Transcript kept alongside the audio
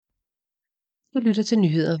Du lytter til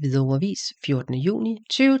Nyheder Hvidovre Avis 14. juni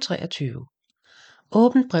 2023.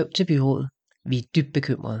 Åbent brev til byrådet. Vi er dybt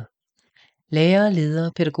bekymrede. Lærere,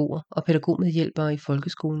 ledere, pædagoger og pædagogmedhjælpere i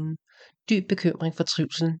folkeskolen. Dyb bekymring for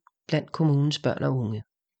trivselen blandt kommunens børn og unge.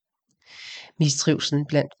 Mistrivselen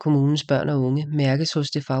blandt kommunens børn og unge mærkes hos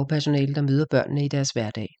det fagpersonale, der møder børnene i deres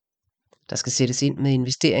hverdag. Der skal sættes ind med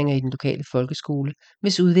investeringer i den lokale folkeskole,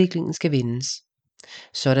 hvis udviklingen skal vendes.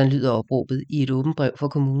 Sådan lyder opråbet i et åbent brev fra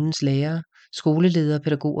kommunens lærere, skoleledere,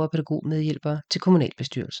 pædagoger og pædagogmedhjælpere til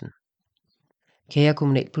kommunalbestyrelsen. Kære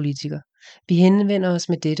kommunalpolitiker, vi henvender os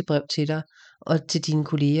med dette brev til dig og til dine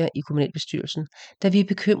kolleger i kommunalbestyrelsen, da vi er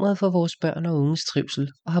bekymrede for vores børn og unges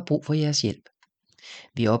trivsel og har brug for jeres hjælp.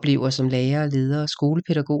 Vi oplever som lærere, ledere,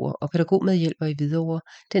 skolepædagoger og pædagogmedhjælpere i Hvidovre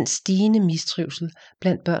den stigende mistrivsel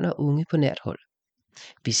blandt børn og unge på nært hold.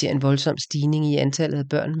 Vi ser en voldsom stigning i antallet af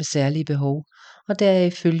børn med særlige behov, og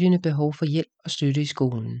deraf følgende behov for hjælp og støtte i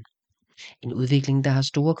skolen. En udvikling, der har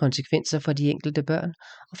store konsekvenser for de enkelte børn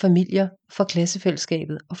og familier, for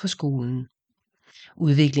klassefællesskabet og for skolen.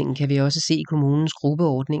 Udviklingen kan vi også se i kommunens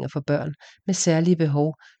gruppeordninger for børn med særlige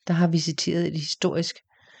behov, der har visiteret et historisk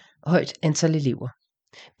højt antal elever.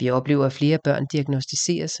 Vi oplever, at flere børn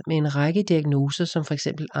diagnosticeres med en række diagnoser som f.eks.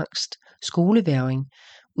 angst, skolevægring,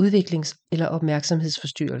 udviklings- eller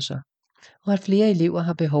opmærksomhedsforstyrrelser, og at flere elever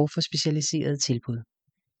har behov for specialiserede tilbud.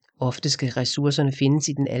 Ofte skal ressourcerne findes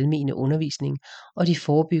i den almene undervisning og de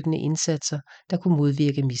forebyggende indsatser, der kunne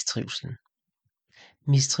modvirke mistrivselen.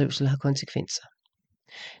 Mistrivsel har konsekvenser.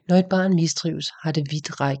 Når et barn mistrives, har det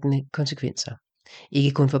vidtrækkende konsekvenser.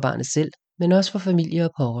 Ikke kun for barnet selv, men også for familie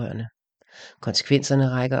og pårørende. Konsekvenserne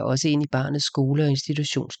rækker også ind i barnets skole- og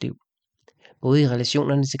institutionsliv. Både i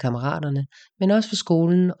relationerne til kammeraterne, men også for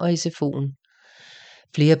skolen og SFO'en.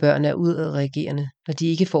 Flere børn er udadreagerende, når de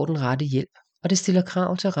ikke får den rette hjælp, og det stiller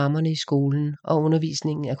krav til rammerne i skolen og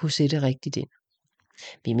undervisningen at kunne sætte rigtigt ind.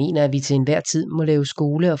 Vi mener, at vi til enhver tid må lave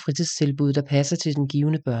skole- og fritidstilbud, der passer til den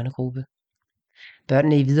givne børnegruppe.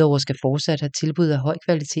 Børnene i Hvidovre skal fortsat have tilbud af høj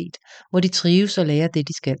kvalitet, hvor de trives og lærer det,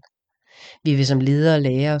 de skal. Vi vil som ledere,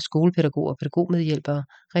 lærere, skolepædagoger og pædagogmedhjælpere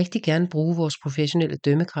rigtig gerne bruge vores professionelle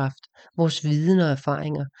dømmekraft, vores viden og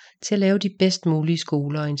erfaringer til at lave de bedst mulige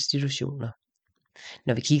skoler og institutioner.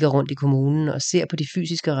 Når vi kigger rundt i kommunen og ser på de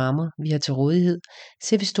fysiske rammer, vi har til rådighed,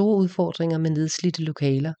 ser vi store udfordringer med nedslidte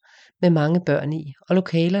lokaler, med mange børn i, og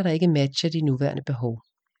lokaler, der ikke matcher de nuværende behov.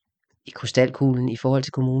 I krystalkuglen i forhold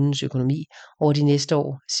til kommunens økonomi over de næste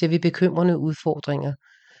år, ser vi bekymrende udfordringer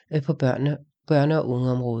på børne- og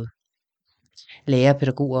ungeområdet. Lærere,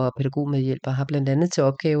 pædagoger og pædagogmedhjælpere har blandt andet til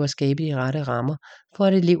opgave at skabe de rette rammer for,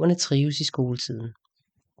 at eleverne trives i skoletiden.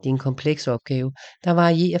 Det er en kompleks opgave, der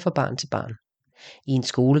varierer fra barn til barn. I en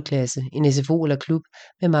skoleklasse, en SFO eller klub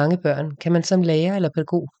med mange børn, kan man som lærer eller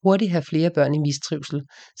pædagog hurtigt have flere børn i mistrivsel,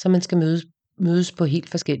 så man skal mødes på helt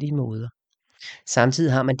forskellige måder.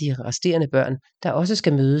 Samtidig har man de resterende børn, der også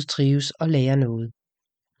skal mødes, trives og lære noget.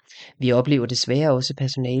 Vi oplever desværre også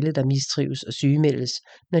personale, der mistrives og sygemeldes,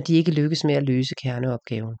 når de ikke lykkes med at løse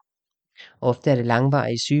kerneopgaven. Ofte er det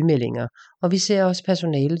langvarige sygemeldinger, og vi ser også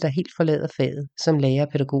personale, der helt forlader faget, som lærer,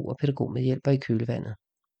 pædagog og pædagogmedhjælper i kølvandet.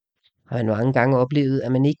 Har man mange gange oplevet,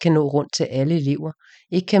 at man ikke kan nå rundt til alle elever,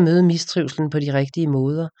 ikke kan møde mistrivselen på de rigtige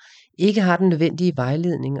måder, ikke har den nødvendige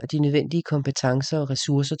vejledning og de nødvendige kompetencer og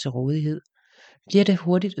ressourcer til rådighed, bliver det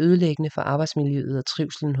hurtigt ødelæggende for arbejdsmiljøet og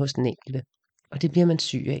trivselen hos den enkelte, og det bliver man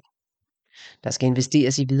syg af. Der skal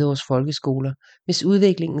investeres i Hvidovres folkeskoler, hvis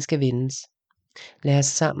udviklingen skal vendes. Lad os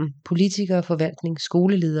sammen, politikere, forvaltning,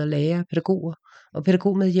 skoleledere, lærere, pædagoger og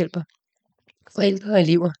pædagogmedhjælpere, forældre og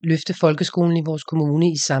elever løfte folkeskolen i vores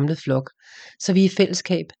kommune i samlet flok, så vi i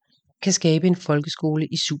fællesskab kan skabe en folkeskole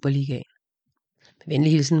i Superligaen.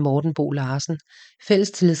 Venlig hilsen Morten Bo Larsen,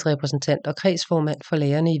 fællestillidsrepræsentant og kredsformand for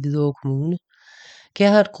lærerne i Hvidovre Kommune.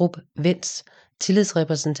 Gerhard Grupp Vents,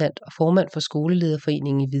 tillidsrepræsentant og formand for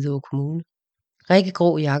Skolelederforeningen i Hvidovre Kommune. Rikke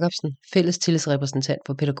Grå Jacobsen, fælles tillidsrepræsentant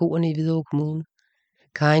for pædagogerne i Hvidovre Kommune.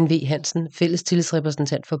 Karin V. Hansen, fælles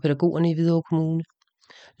tillidsrepræsentant for pædagogerne i Hvidovre Kommune.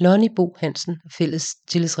 Lonnie Bo Hansen, fælles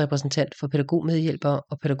tillidsrepræsentant for pædagogmedhjælpere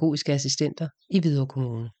og pædagogiske assistenter i Hvidovre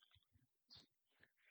Kommune.